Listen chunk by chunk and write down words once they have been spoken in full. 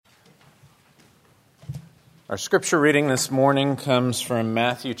Our scripture reading this morning comes from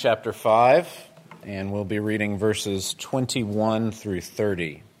Matthew chapter 5, and we'll be reading verses 21 through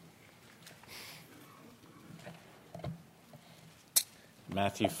 30.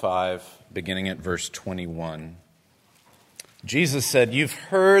 Matthew 5, beginning at verse 21. Jesus said, "You've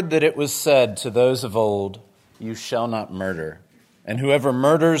heard that it was said to those of old, 'You shall not murder,' and whoever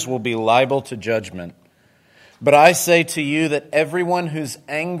murders will be liable to judgment. But I say to you that everyone who's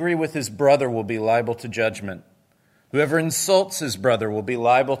angry with his brother will be liable to judgment. Whoever insults his brother will be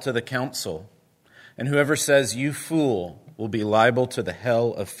liable to the council. And whoever says, 'You fool,' will be liable to the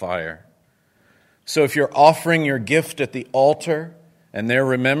hell of fire. So if you're offering your gift at the altar, and there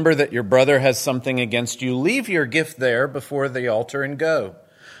remember that your brother has something against you, leave your gift there before the altar and go.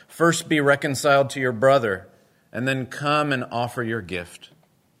 First be reconciled to your brother, and then come and offer your gift.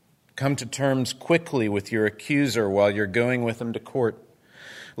 Come to terms quickly with your accuser while you're going with him to court,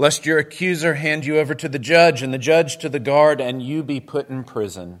 lest your accuser hand you over to the judge and the judge to the guard and you be put in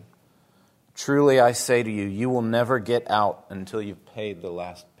prison. Truly I say to you, you will never get out until you've paid the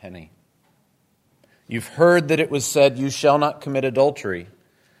last penny. You've heard that it was said, 'You shall not commit adultery.'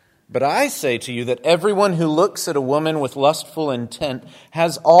 But I say to you that everyone who looks at a woman with lustful intent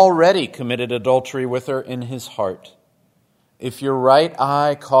has already committed adultery with her in his heart. If your right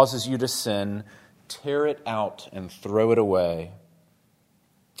eye causes you to sin, tear it out and throw it away.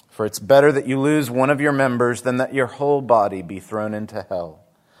 For it's better that you lose one of your members than that your whole body be thrown into hell.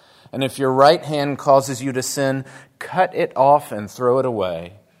 And if your right hand causes you to sin, cut it off and throw it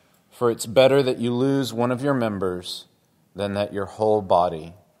away. For it's better that you lose one of your members than that your whole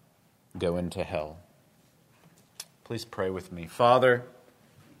body go into hell." Please pray with me. Father,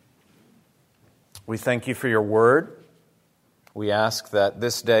 we thank you for your word. We ask that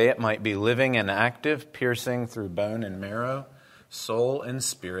this day it might be living and active, piercing through bone and marrow, soul and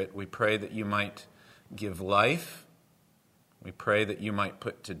spirit. We pray that you might give life. We pray that you might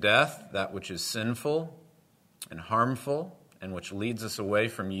put to death that which is sinful and harmful and which leads us away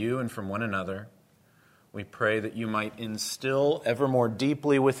from you and from one another. We pray that you might instill ever more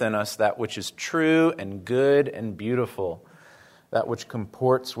deeply within us that which is true and good and beautiful, that which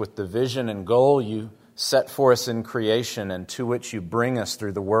comports with the vision and goal you set for us in creation and to which you bring us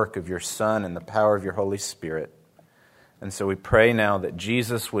through the work of your Son and the power of your Holy Spirit. And so we pray now that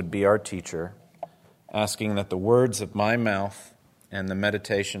Jesus would be our teacher, asking that the words of my mouth and the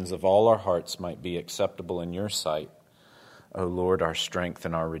meditations of all our hearts might be acceptable in your sight, O Lord, our strength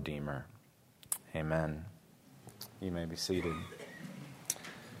and our Redeemer. Amen. You may be seated.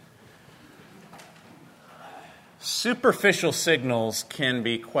 Superficial signals can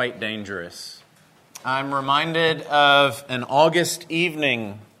be quite dangerous. I'm reminded of an August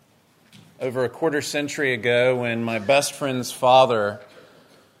evening over a quarter century ago when my best friend's father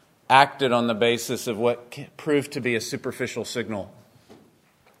acted on the basis of what proved to be a superficial signal.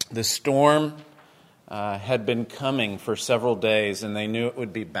 The storm had been coming for several days, and they knew it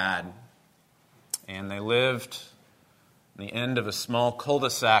would be bad. And they lived in the end of a small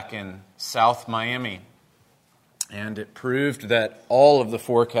cul-de-sac in South Miami. And it proved that all of the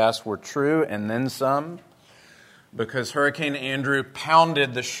forecasts were true, and then some, because Hurricane Andrew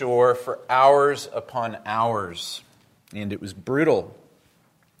pounded the shore for hours upon hours. And it was brutal.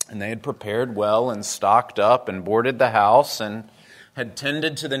 And they had prepared well and stocked up and boarded the house and had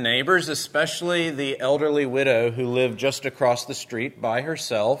tended to the neighbors, especially the elderly widow who lived just across the street by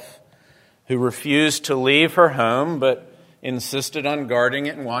herself, who refused to leave her home but insisted on guarding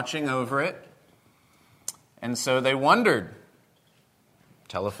it and watching over it. And so they wondered.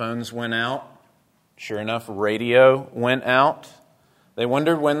 Telephones went out. Sure enough, radio went out. They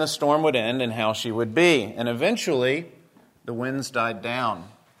wondered when the storm would end and how she would be. And eventually, the winds died down.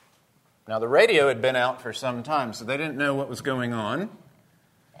 Now, the radio had been out for some time, so they didn't know what was going on.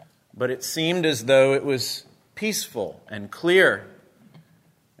 But it seemed as though it was peaceful and clear.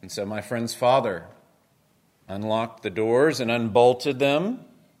 And so my friend's father unlocked the doors and unbolted them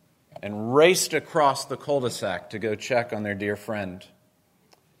and raced across the cul-de-sac to go check on their dear friend.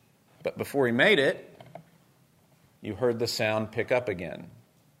 But before he made it, you heard the sound pick up again.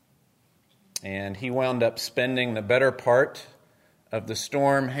 And he wound up spending the better part of the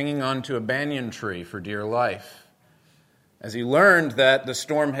storm hanging on to a banyan tree for dear life, as he learned that the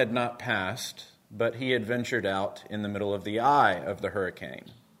storm had not passed, but he had ventured out in the middle of the eye of the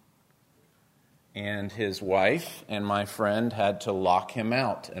hurricane. And his wife and my friend had to lock him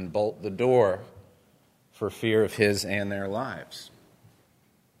out and bolt the door for fear of his and their lives.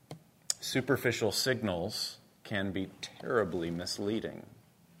 Superficial signals can be terribly misleading.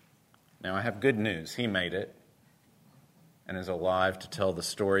 Now, I have good news. He made it and is alive to tell the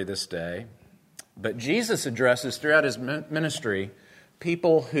story this day. But Jesus addresses throughout his ministry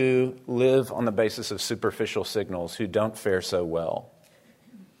people who live on the basis of superficial signals, who don't fare so well.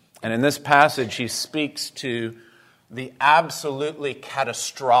 And in this passage, he speaks to the absolutely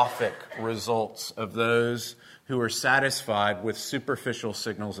catastrophic results of those who are satisfied with superficial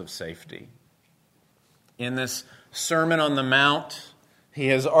signals of safety. In this Sermon on the Mount, he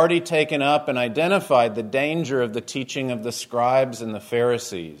has already taken up and identified the danger of the teaching of the scribes and the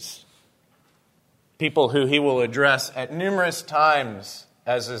Pharisees, people who he will address at numerous times,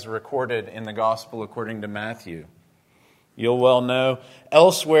 as is recorded in the Gospel according to Matthew. You'll well know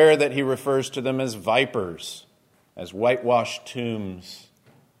elsewhere that he refers to them as vipers, as whitewashed tombs,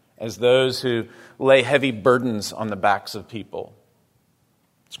 as those who lay heavy burdens on the backs of people.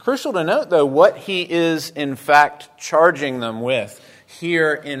 It's crucial to note, though, what he is in fact charging them with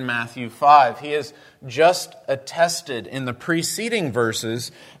here in Matthew 5. He has just attested in the preceding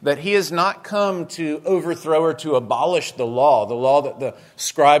verses that he has not come to overthrow or to abolish the law that the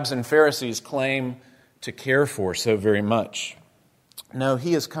scribes and Pharisees claim to care for so very much. No,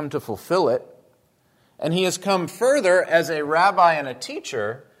 he has come to fulfill it, and he has come further as a rabbi and a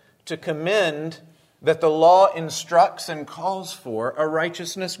teacher to commend that the law instructs and calls for a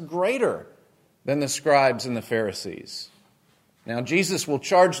righteousness greater than the scribes and the Pharisees. Now, Jesus will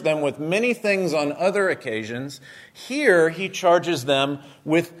charge them with many things on other occasions. Here, he charges them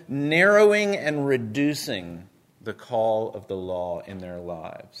with narrowing and reducing the call of the law in their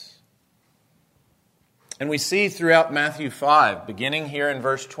lives. And we see throughout Matthew 5, beginning here in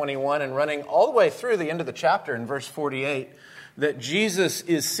verse 21 and running all the way through the end of the chapter in verse 48, that Jesus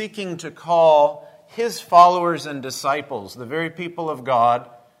is seeking to call his followers and disciples, the very people of God,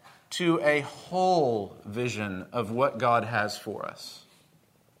 to a whole vision of what God has for us.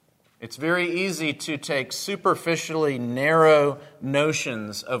 It's very easy to take superficially narrow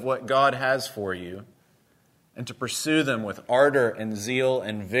notions of what God has for you and to pursue them with ardor and zeal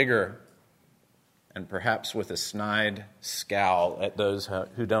and vigor, and perhaps with a snide scowl at those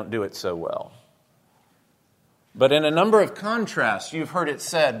who don't do it so well. But in a number of contrasts, you've heard it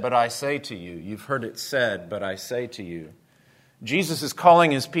said, but I say to you. You've heard it said, but I say to you. Jesus is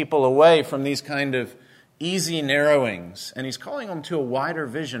calling his people away from these kind of easy narrowings, and he's calling them to a wider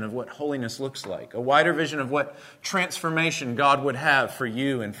vision of what holiness looks like, a wider vision of what transformation God would have for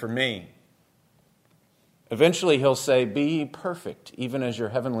you and for me. Eventually he'll say, "Be ye perfect, even as your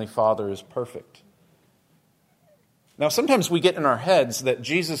heavenly Father is perfect." Now, sometimes we get in our heads that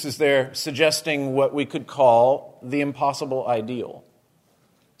Jesus is there suggesting what we could call the impossible ideal,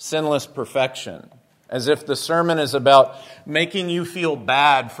 sinless perfection, as if the sermon is about making you feel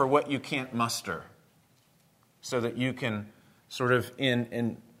bad for what you can't muster, so that you can sort of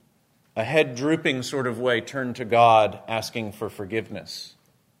in a head-drooping sort of way turn to God asking for forgiveness.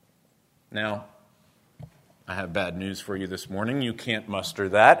 Now, I have bad news for you this morning. You can't muster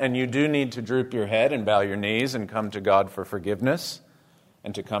that, and you do need to droop your head and bow your knees and come to God for forgiveness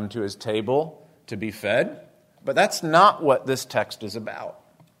and to come to his table to be fed. But that's not what this text is about.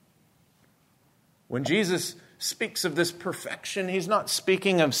 When Jesus speaks of this perfection, he's not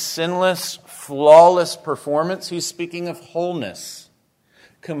speaking of sinless, flawless performance. He's speaking of wholeness,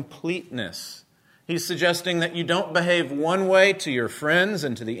 completeness. He's suggesting that you don't behave one way to your friends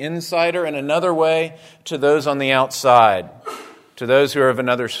and to the insider and another way to those on the outside, to those who are of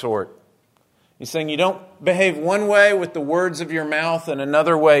another sort. He's saying you don't behave one way with the words of your mouth and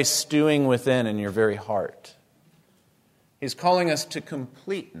another way stewing within in your very heart. He's calling us to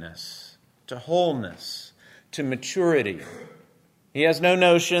completeness, to wholeness, to maturity. He has no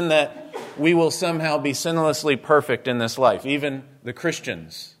notion that we will somehow be sinlessly perfect in this life, even the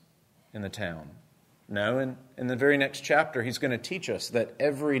Christians in the town. No, in the very next chapter, he's going to teach us that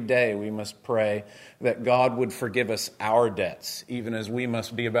every day we must pray that God would forgive us our debts, even as we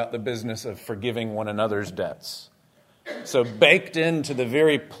must be about the business of forgiving one another's debts. So baked into the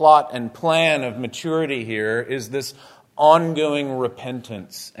very plot and plan of maturity here is this ongoing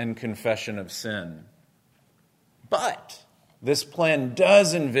repentance and confession of sin. But this plan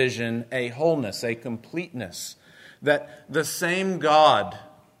does envision a wholeness, a completeness, that the same God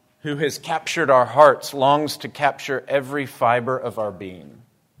who has captured our hearts longs to capture every fiber of our being.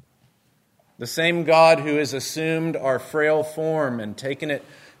 The same God who has assumed our frail form and taken it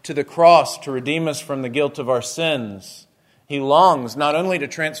to the cross to redeem us from the guilt of our sins. He longs not only to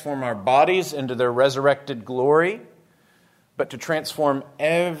transform our bodies into their resurrected glory, but to transform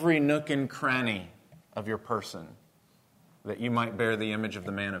every nook and cranny of your person, that you might bear the image of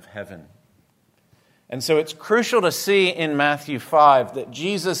the man of heaven. And so it's crucial to see in Matthew 5 that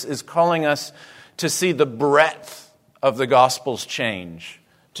Jesus is calling us to see the breadth of the gospel's change,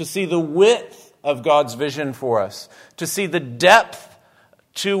 to see the width of God's vision for us, to see the depth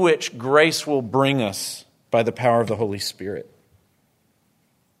to which grace will bring us by the power of the Holy Spirit.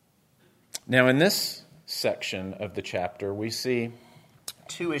 Now, in this section of the chapter, we see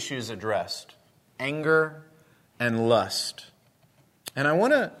two issues addressed: anger and lust. And I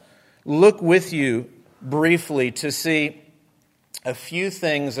want to look with you briefly to see a few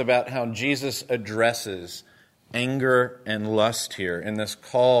things about how Jesus addresses anger and lust here in this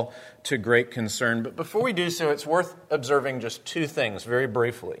call to great concern. But before we do so, it's worth observing just two things very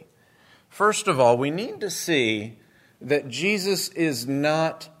briefly. First of all, we need to see that Jesus is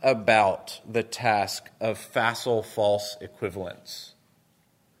not about the task of facile false equivalence.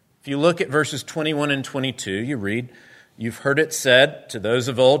 If you look at verses 21 and 22, you read, "You've heard it said to those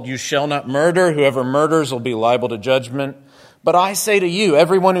of old, 'You shall not murder. Whoever murders will be liable to judgment.' But I say to you,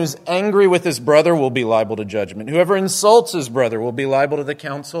 everyone who's angry with his brother will be liable to judgment. Whoever insults his brother will be liable to the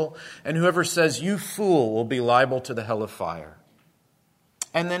council. And whoever says, 'You fool,' will be liable to the hell of fire."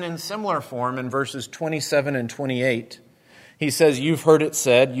 And then in similar form, in verses 27 and 28, he says, "You've heard it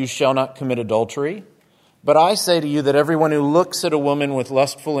said, 'You shall not commit adultery.' But I say to you that everyone who looks at a woman with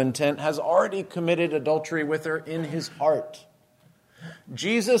lustful intent has already committed adultery with her in his heart."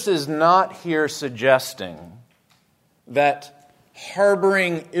 Jesus is not here suggesting that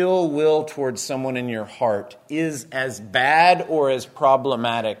harboring ill will towards someone in your heart is as bad or as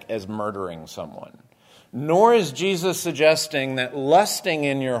problematic as murdering someone. Nor is Jesus suggesting that lusting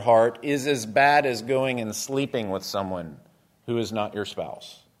in your heart is as bad as going and sleeping with someone who is not your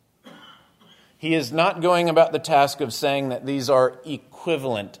spouse. He is not going about the task of saying that these are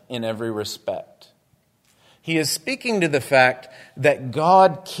equivalent in every respect. He is speaking to the fact that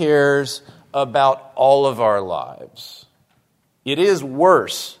God cares about all of our lives. It is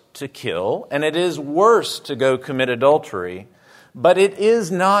worse to kill, and it is worse to go commit adultery, but it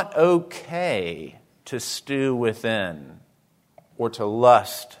is not okay to stew within or to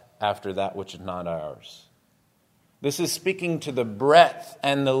lust after that which is not ours. This is speaking to the breadth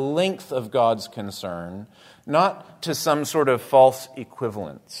and the length of God's concern, not to some sort of false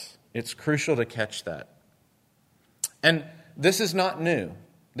equivalence. It's crucial to catch that. And this is not new.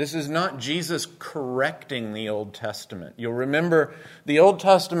 This is not Jesus correcting the Old Testament. You'll remember the Old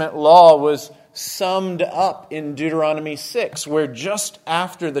Testament law was summed up in Deuteronomy 6, where just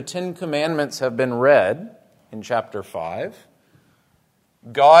after the Ten Commandments have been read in chapter 5,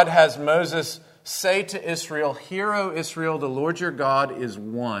 God has Moses say to Israel, "Hear, O Israel, the Lord your God is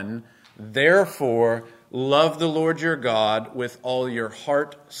one. Therefore, love the Lord your God with all your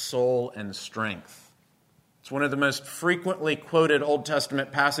heart, soul, and strength." It's one of the most frequently quoted Old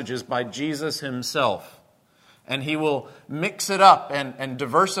Testament passages by Jesus himself. And he will mix it up and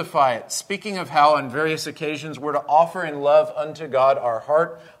diversify it, speaking of how on various occasions we're to offer in love unto God our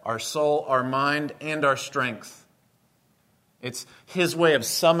heart, our soul, our mind, and our strength. It's his way of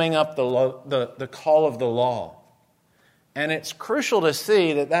summing up the call of the law. And it's crucial to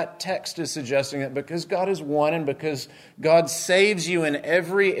see that that text is suggesting that because God is one and because God saves you in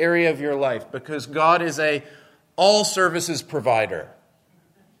every area of your life, because God is a all-services provider,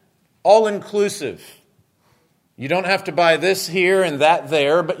 all-inclusive. You don't have to buy this here and that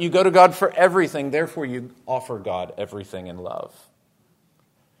there, but you go to God for everything. Therefore, you offer God everything in love.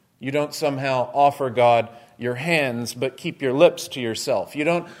 You don't somehow offer God your hands, but keep your lips to yourself. You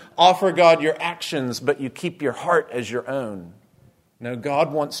don't offer God your actions, but you keep your heart as your own. No,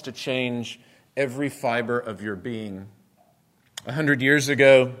 God wants to change every fiber of your being. 100 years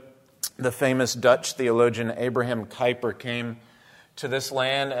ago, the famous Dutch theologian Abraham Kuyper came to this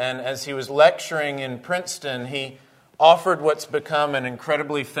land, and as he was lecturing in Princeton, he offered what's become an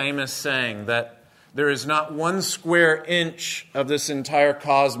incredibly famous saying that there is not one square inch of this entire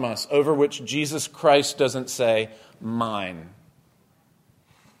cosmos over which Jesus Christ doesn't say, "Mine."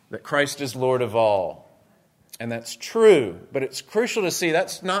 That Christ is Lord of all. And that's true, but it's crucial to see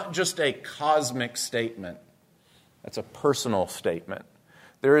that's not just a cosmic statement. That's a personal statement.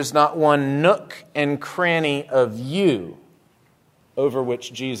 There is not one nook and cranny of you over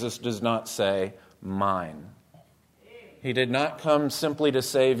which Jesus does not say, "Mine." He did not come simply to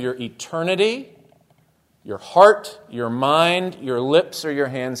save your eternity, your heart, your mind, your lips, or your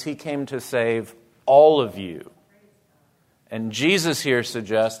hands. He came to save all of you. And Jesus here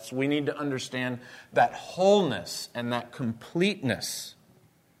suggests we need to understand that wholeness and that completeness,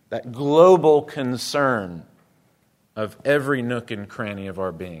 that global concern of every nook and cranny of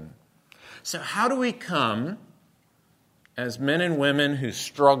our being. So how do we come, as men and women who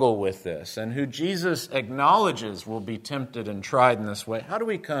struggle with this and who Jesus acknowledges will be tempted and tried in this way, how do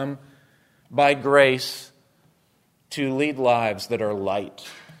we come by grace to lead lives that are light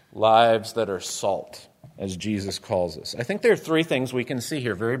lives that are salt, as Jesus calls us. I think there are three things we can see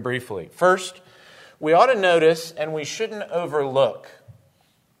here very briefly. First, we ought to notice, and we shouldn't overlook,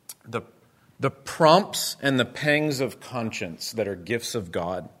 the prompts and the pangs of conscience that are gifts of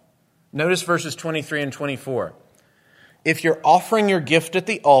God. Notice verses 23 and 24. If you're offering your gift at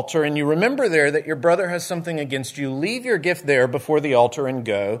the altar and you remember there that your brother has something against you, leave your gift there before the altar and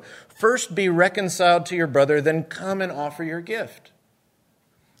go. First be reconciled to your brother, then come and offer your gift.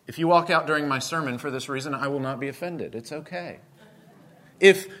 If you walk out during my sermon for this reason, I will not be offended. It's okay.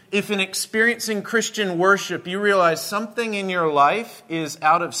 If in experiencing Christian worship you realize something in your life is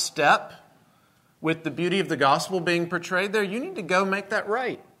out of step with the beauty of the gospel being portrayed there, you need to go make that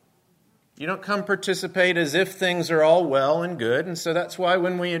right. You don't come participate as if things are all well and good. And so that's why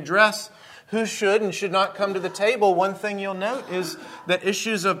when we address who should and should not come to the table, one thing you'll note is that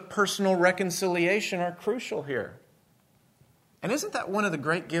issues of personal reconciliation are crucial here. And isn't that one of the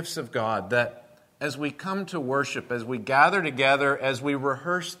great gifts of God, that as we come to worship, as we gather together, as we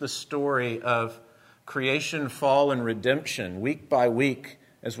rehearse the story of creation, fall, and redemption week by week,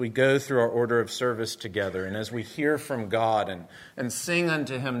 as we go through our order of service together, and as we hear from God and sing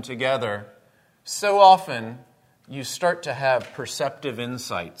unto Him together, so often you start to have perceptive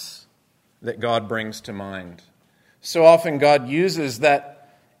insights that God brings to mind. So often God uses that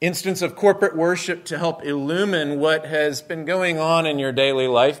instance of corporate worship to help illumine what has been going on in your daily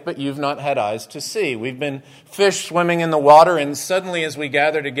life, but you've not had eyes to see. We've been fish swimming in the water, and suddenly as we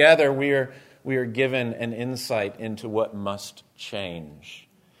gather together, we are given an insight into what must change.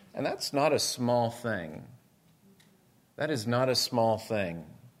 And that's not a small thing. That is not a small thing.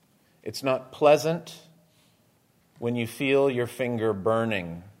 It's not pleasant when you feel your finger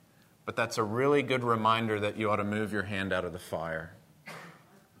burning, but that's a really good reminder that you ought to move your hand out of the fire.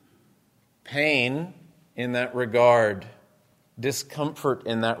 Pain in that regard, discomfort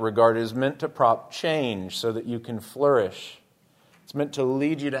in that regard, is meant to prompt change so that you can flourish. It's meant to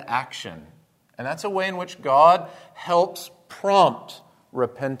lead you to action. And that's a way in which God helps prompt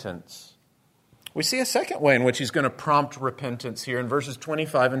repentance. We see a second way in which He's going to prompt repentance here in verses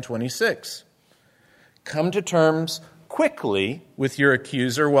 25 and 26. Come to terms quickly with your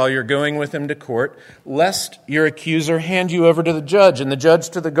accuser while you're going with him to court, lest your accuser hand you over to the judge and the judge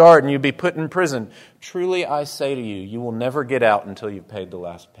to the guard and you be put in prison. Truly I say to you, you will never get out until you've paid the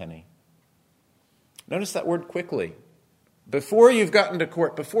last penny. Notice that word quickly. Before you've gotten to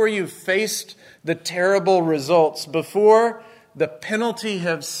court, before you've faced the terrible results, before the penalty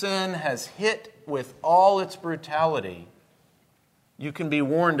of sin has hit with all its brutality, you can be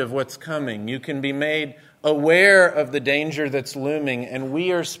warned of what's coming. You can be made aware of the danger that's looming, and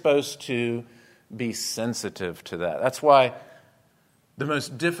we are supposed to be sensitive to that. That's why the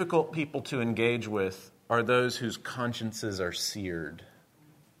most difficult people to engage with are those whose consciences are seared,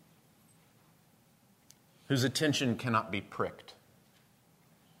 whose attention cannot be pricked.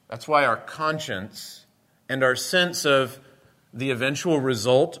 That's why our conscience and our sense of the eventual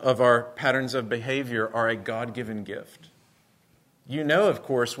result of our patterns of behavior are a God-given gift. You know, of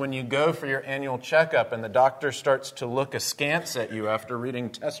course, when you go for your annual checkup and the doctor starts to look askance at you after reading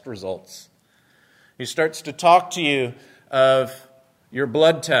test results. He starts to talk to you of your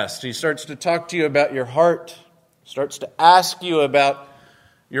blood test. He starts to talk to you about your heart. Starts to ask you about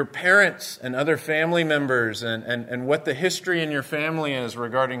your parents and other family members and what the history in your family is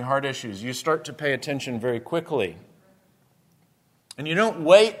regarding heart issues. You start to pay attention very quickly. And you don't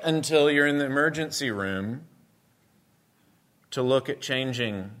wait until you're in the emergency room to look at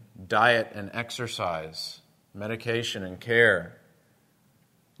changing diet and exercise, medication and care.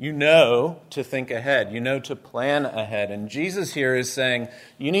 You know to think ahead. You know to plan ahead. And Jesus here is saying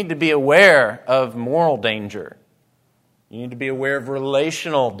you need to be aware of moral danger. You need to be aware of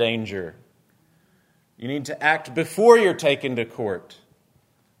relational danger. You need to act before you're taken to court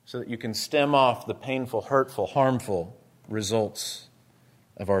so that you can stem off the painful, hurtful, harmful results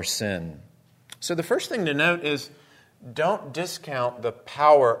of our sin. So the first thing to note is don't discount the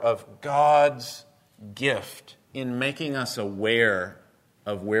power of God's gift in making us aware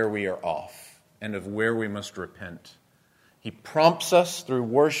of where we are off and of where we must repent. He prompts us through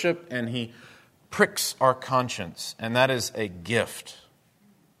worship and He pricks our conscience, and that is a gift.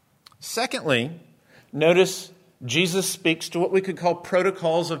 Secondly, notice Jesus speaks to what we could call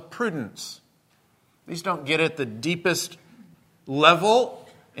protocols of prudence. These don't get at the deepest level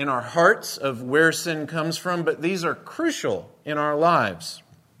in our hearts of where sin comes from, but these are crucial in our lives.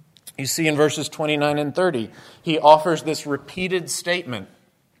 You see in verses 29 and 30, He offers this repeated statement.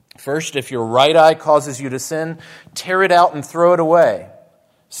 First, if your right eye causes you to sin, tear it out and throw it away.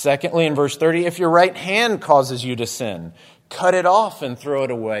 Secondly, in verse 30, if your right hand causes you to sin, cut it off and throw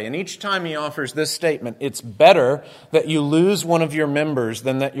it away. And each time he offers this statement, it's better that you lose one of your members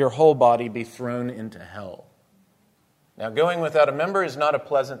than that your whole body be thrown into hell. Now, going without a member is not a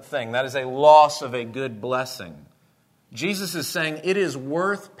pleasant thing. That is a loss of a good blessing. Jesus is saying it is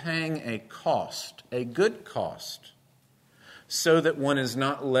worth paying a cost, a good cost, so that one is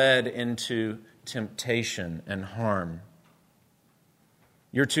not led into temptation and harm.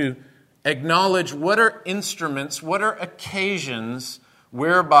 You're to acknowledge what are instruments, what are occasions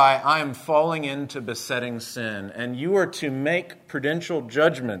whereby I am falling into besetting sin. And you are to make prudential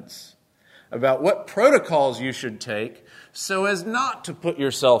judgments about what protocols you should take so as not to put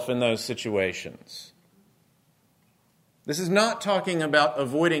yourself in those situations. This is not talking about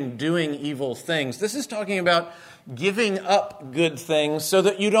avoiding doing evil things. This is talking about giving up good things so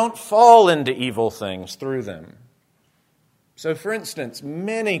that you don't fall into evil things through them. So, for instance,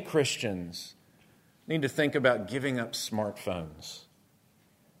 many Christians need to think about giving up smartphones.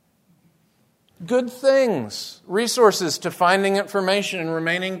 Good things, resources to finding information and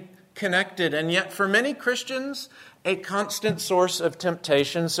remaining connected, and yet for many Christians, a constant source of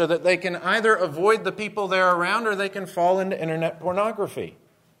temptation so that they can either avoid the people they're around or they can fall into internet pornography,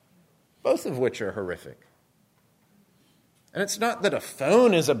 both of which are horrific. And it's not that a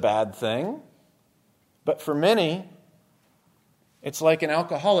phone is a bad thing, but for many, it's like an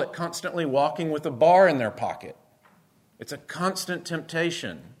alcoholic constantly walking with a bar in their pocket. It's a constant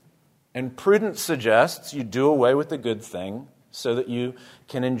temptation. And prudence suggests you do away with the good thing so that you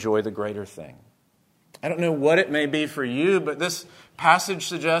can enjoy the greater thing. I don't know what it may be for you, but this passage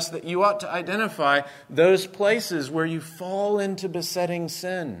suggests that you ought to identify those places where you fall into besetting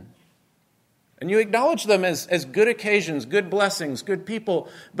sin. And you acknowledge them as good occasions, good blessings, good people,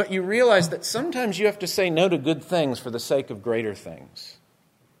 but you realize that sometimes you have to say no to good things for the sake of greater things.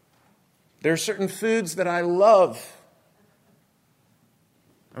 There are certain foods that I love.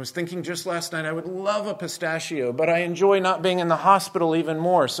 I was thinking just last night, I would love a pistachio, but I enjoy not being in the hospital even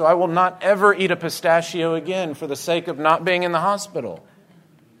more, so I will not ever eat a pistachio again for the sake of not being in the hospital.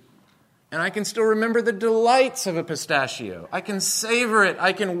 And I can still remember the delights of a pistachio. I can savor it.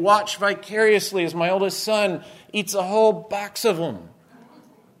 I can watch vicariously as my oldest son eats a whole box of them.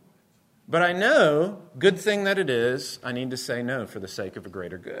 But I know, good thing that it is, I need to say no for the sake of a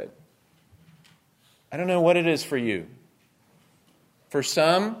greater good. I don't know what it is for you. For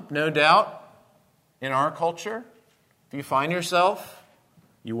some, no doubt, in our culture, if you find yourself,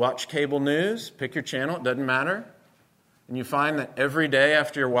 you watch cable news, pick your channel, it doesn't matter. And you find that every day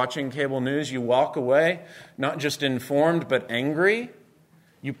after you're watching cable news, you walk away not just informed, but angry.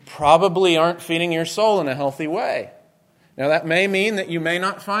 You probably aren't feeding your soul in a healthy way. Now, that may mean that you may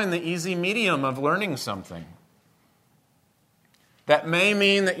not find the easy medium of learning something. That may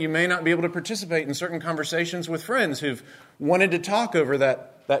mean that you may not be able to participate in certain conversations with friends who've wanted to talk over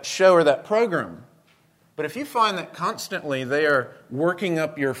that show or that program. But if you find that constantly they are working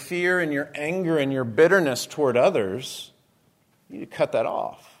up your fear and your anger and your bitterness toward others, you need to cut that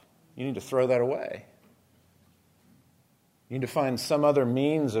off. You need to throw that away. You need to find some other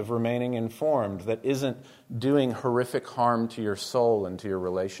means of remaining informed that isn't doing horrific harm to your soul and to your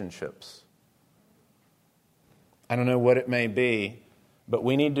relationships. I don't know what it may be, but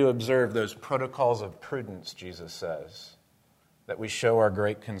we need to observe those protocols of prudence, Jesus says, that we show our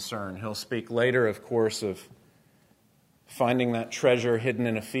great concern. He'll speak later, of course, of finding that treasure hidden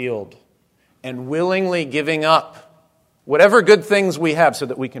in a field and willingly giving up whatever good things we have so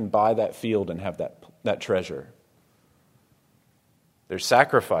that we can buy that field and have that treasure. There's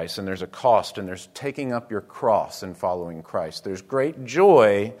sacrifice and there's a cost and there's taking up your cross and following Christ. There's great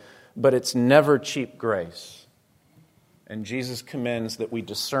joy, but it's never cheap grace. And Jesus commends that we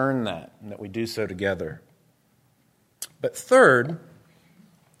discern that and that we do so together. But third,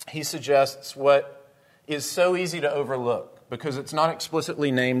 he suggests what is so easy to overlook, because it's not explicitly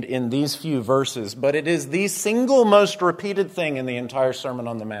named in these few verses, but it is the single most repeated thing in the entire Sermon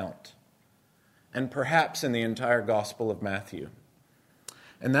on the Mount, and perhaps in the entire Gospel of Matthew.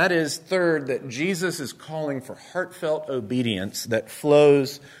 And that is, third, that Jesus is calling for heartfelt obedience that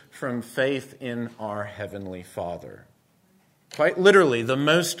flows from faith in our Heavenly Father. Quite literally, the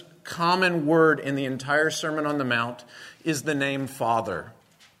most common word in the entire Sermon on the Mount is the name Father,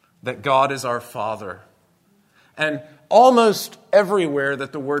 that God is our Father. And almost everywhere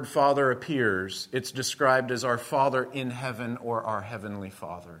that the word Father appears, it's described as our Father in heaven or our Heavenly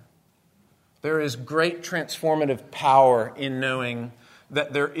Father. There is great transformative power in knowing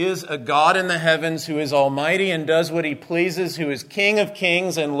that there is a God in the heavens who is almighty and does what he pleases, who is King of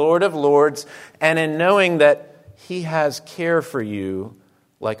kings and Lord of lords, and in knowing that he has care for you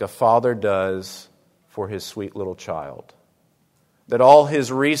like a father does for his sweet little child. that all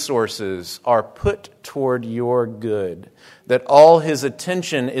his resources are put toward your good, that all his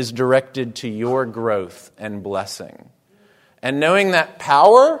attention is directed to your growth and blessing. And knowing that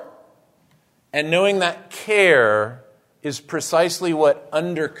power and knowing that care is precisely what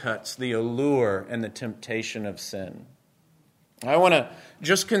undercuts the allure and the temptation of sin. I want to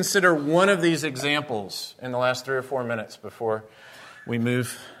just consider one of these examples in the last 3 or 4 minutes before we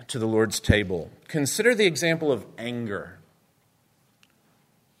move to the Lord's table. Consider the example of anger.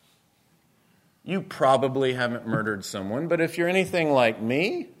 You probably haven't murdered someone, but if you're anything like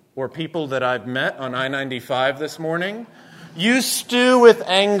me or people that I've met on I-95 this morning, you stew with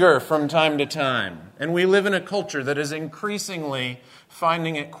anger from time to time. And we live in a culture that is increasingly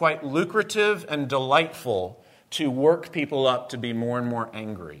finding it quite lucrative and delightful to work people up to be more and more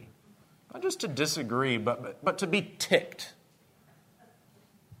angry. Not just to disagree, but to be ticked.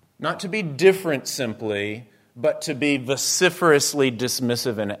 Not to be different simply, but to be vociferously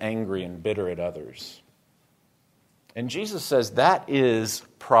dismissive and angry and bitter at others. And Jesus says that is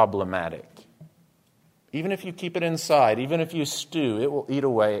problematic. Even if you keep it inside, even if you stew, it will eat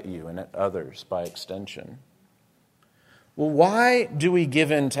away at you and at others by extension. Well, why do we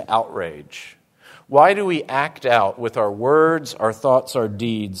give in to outrage? Why do we act out with our words, our thoughts, our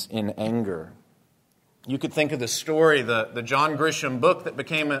deeds in anger? You could think of the story, the John Grisham book that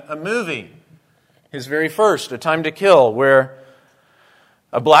became a movie, his very first, A Time to Kill, where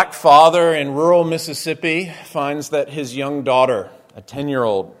a black father in rural Mississippi finds that his young daughter, a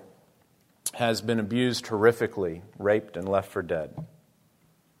 10-year-old, has been abused horrifically, raped and left for dead.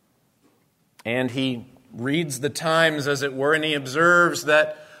 And he reads the Times, as it were, and he observes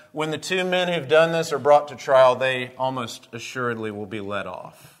that when the 2 men who've done this are brought to trial, they almost assuredly will be let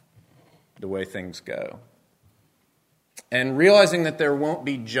off, the way things go. And realizing that there won't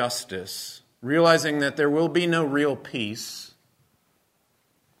be justice, realizing that there will be no real peace,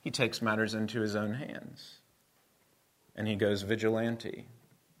 he takes matters into his own hands. And he goes vigilante.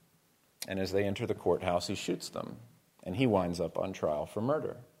 And as they enter the courthouse, he shoots them. And he winds up on trial for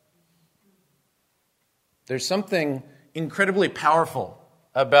murder. There's something incredibly powerful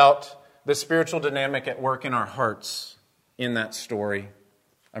about the spiritual dynamic at work in our hearts in that story.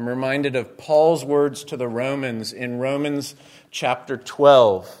 I'm reminded of Paul's words to the Romans in Romans chapter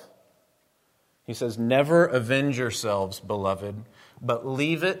 12. He says, "Never avenge yourselves, beloved, but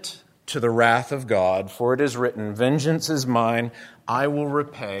leave it to the wrath of God, for it is written, 'Vengeance is mine, I will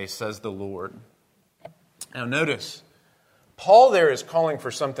repay,' says the Lord." Now notice, Paul there is calling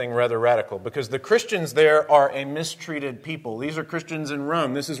for something rather radical, because the Christians there are a mistreated people. These are Christians in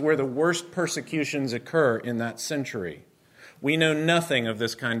Rome. This is where the worst persecutions occur in that century. We know nothing of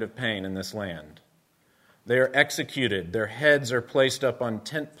this kind of pain in this land. They are executed. Their heads are placed up on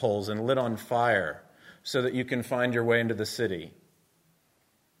tent poles and lit on fire so that you can find your way into the city.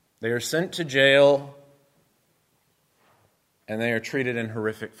 They are sent to jail, and they are treated in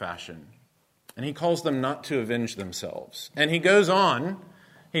horrific fashion. And he calls them not to avenge themselves. And he goes on,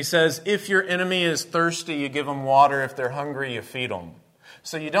 he says, if your enemy is thirsty, you give them water. If they're hungry, you feed them.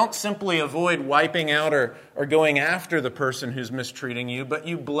 So you don't simply avoid wiping out or going after the person who's mistreating you, but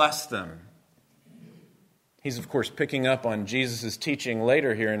you bless them. He's, of course, picking up on Jesus' teaching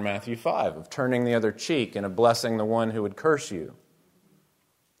later here in Matthew 5 of turning the other cheek and of blessing the one who would curse you.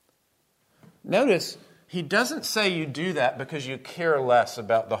 Notice, he doesn't say you do that because you care less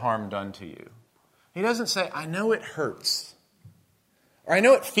about the harm done to you. He doesn't say, I know it hurts. Or I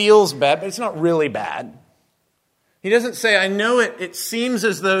know it feels bad, but it's not really bad. He doesn't say, I know it seems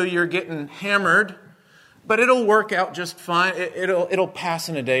as though you're getting hammered, but it'll work out just fine. It'll pass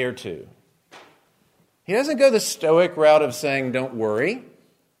in a day or two. He doesn't go the stoic route of saying, don't worry,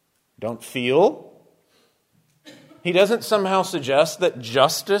 don't feel. He doesn't somehow suggest that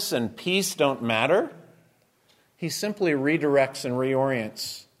justice and peace don't matter. He simply redirects and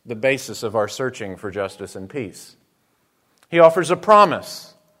reorients the basis of our searching for justice and peace. He offers a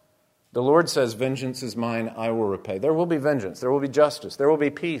promise. The Lord says, vengeance is mine, I will repay. There will be vengeance, there will be justice, there will be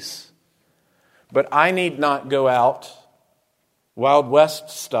peace. But I need not go out Wild West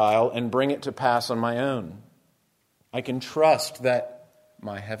style and bring it to pass on my own. I can trust that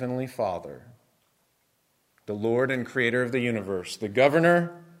my heavenly Father, the Lord and Creator of the universe, the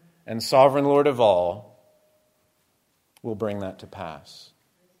governor and sovereign Lord of all, will bring that to pass.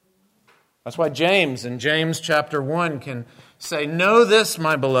 That's why James, in James chapter 1, can say, know this,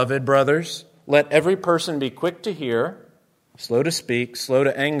 my beloved brothers, let every person be quick to hear, slow to speak, slow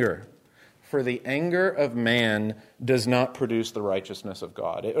to anger. For the anger of man does not produce the righteousness of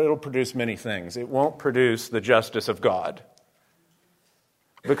God. It'll produce many things. It won't produce the justice of God.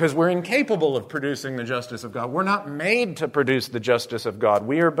 because we're incapable of producing the justice of God. We're not made to produce the justice of God.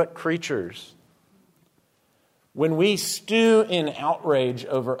 We are but creatures. When we stew in outrage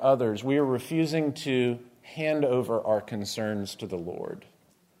over others, we are refusing to hand over our concerns to the Lord.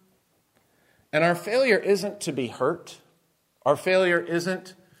 And our failure isn't to be hurt. Our failure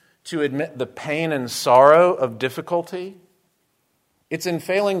isn't to admit the pain and sorrow of difficulty. It's in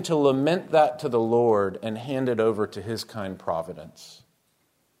failing to lament that to the Lord and hand it over to His kind providence.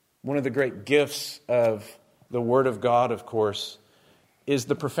 One of the great gifts of the Word of God, of course, is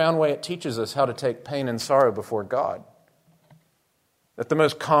the profound way it teaches us how to take pain and sorrow before God. That the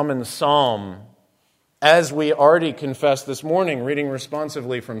most common psalm, as we already confessed this morning, reading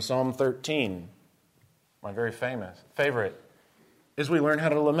responsively from Psalm 13, my very favorite, is we learn how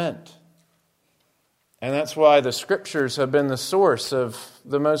to lament. And that's why the Scriptures have been the source of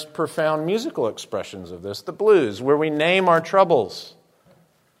the most profound musical expressions of this, the blues, where we name our troubles,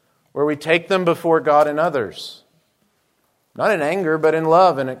 where we take them before God and others, not in anger, but in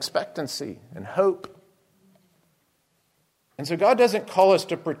love and expectancy and hope. And so God doesn't call us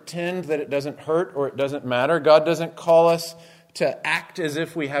to pretend that it doesn't hurt or it doesn't matter. God doesn't call us to act as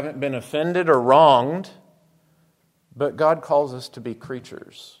if we haven't been offended or wronged. But God calls us to be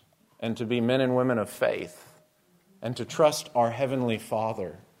creatures and to be men and women of faith and to trust our Heavenly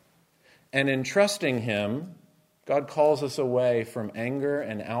Father. And in trusting Him, God calls us away from anger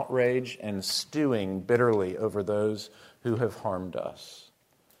and outrage and stewing bitterly over those who have harmed us,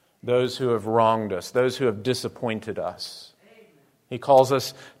 those who have wronged us, those who have disappointed us. He calls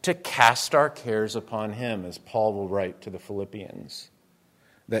us to cast our cares upon Him, as Paul will write to the Philippians,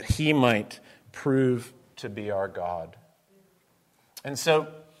 that He might prove to be our God. And so,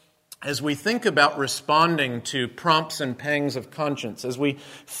 as we think about responding to prompts and pangs of conscience, as we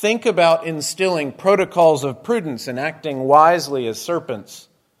think about instilling protocols of prudence and acting wisely as serpents,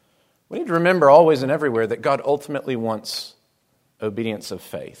 we need to remember always and everywhere that God ultimately wants obedience of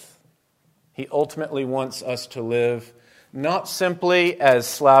faith. He ultimately wants us to live not simply as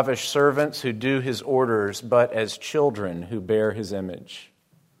slavish servants who do His orders, but as children who bear His image.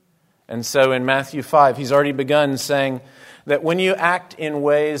 And so in Matthew 5, He's already begun saying that when you act in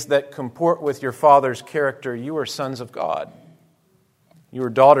ways that comport with your Father's character, you are sons of God. You are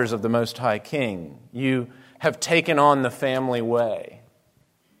daughters of the Most High King. You have taken on the family way.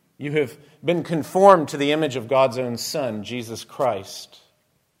 You have been conformed to the image of God's own Son, Jesus Christ.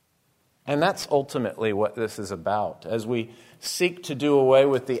 And that's ultimately what this is about. As we seek to do away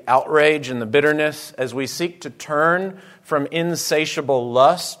with the outrage and the bitterness, as we seek to turn from insatiable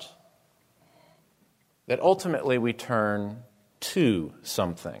lust, that ultimately we turn to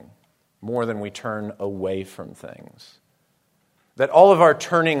something more than we turn away from things. That all of our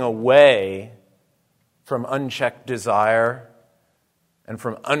turning away from unchecked desire and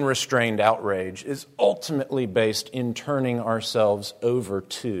from unrestrained outrage is ultimately based in turning ourselves over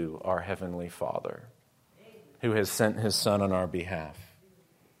to our Heavenly Father, who has sent His Son on our behalf,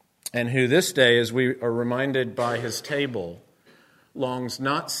 and who this day, as we are reminded by His table, longs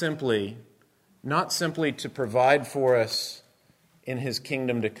not simply to provide for us in His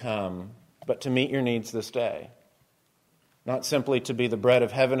kingdom to come, but to meet your needs this day. Not simply to be the bread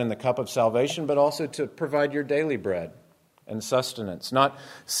of heaven and the cup of salvation, but also to provide your daily bread and sustenance. Not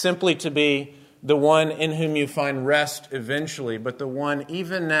simply to be the one in whom you find rest eventually, but the one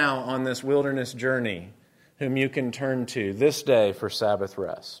even now on this wilderness journey whom you can turn to this day for Sabbath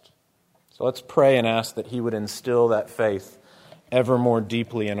rest. So let's pray and ask that He would instill that faith ever more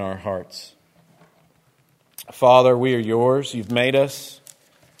deeply in our hearts. Father, we are yours. You've made us,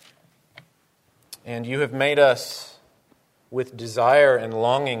 and you have made us with desire and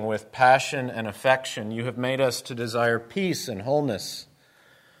longing, with passion and affection. You have made us to desire peace and wholeness,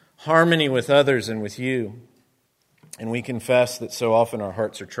 harmony with others and with you. And we confess that so often our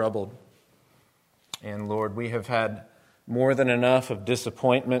hearts are troubled. And Lord, we have had more than enough of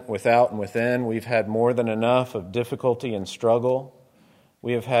disappointment without and within. We've had more than enough of difficulty and struggle.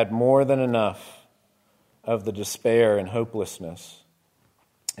 We have had more than enough of the despair and hopelessness.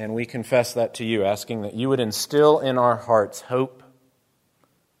 And we confess that to you, asking that you would instill in our hearts hope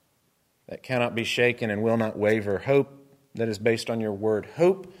that cannot be shaken and will not waver, hope that is based on your word,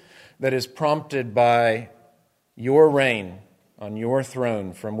 hope that is prompted by your reign on your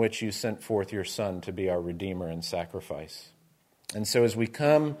throne from which you sent forth your Son to be our Redeemer and sacrifice. And so as we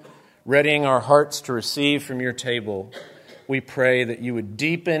come readying our hearts to receive from your table, we pray that you would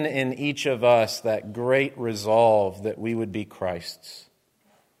deepen in each of us that great resolve that we would be Christ's,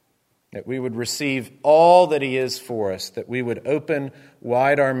 that we would receive all that He is for us, that we would open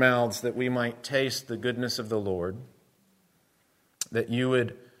wide our mouths that we might taste the goodness of the Lord, that you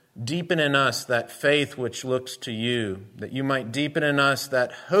would deepen in us that faith which looks to you, that you might deepen in us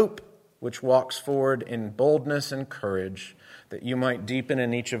that hope which walks forward in boldness and courage, that you might deepen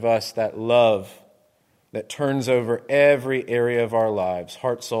in each of us that love that turns over every area of our lives,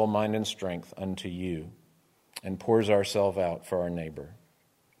 heart, soul, mind, and strength unto you, and pours ourselves out for our neighbor.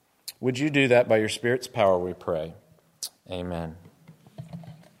 Would you do that by your Spirit's power, we pray. Amen.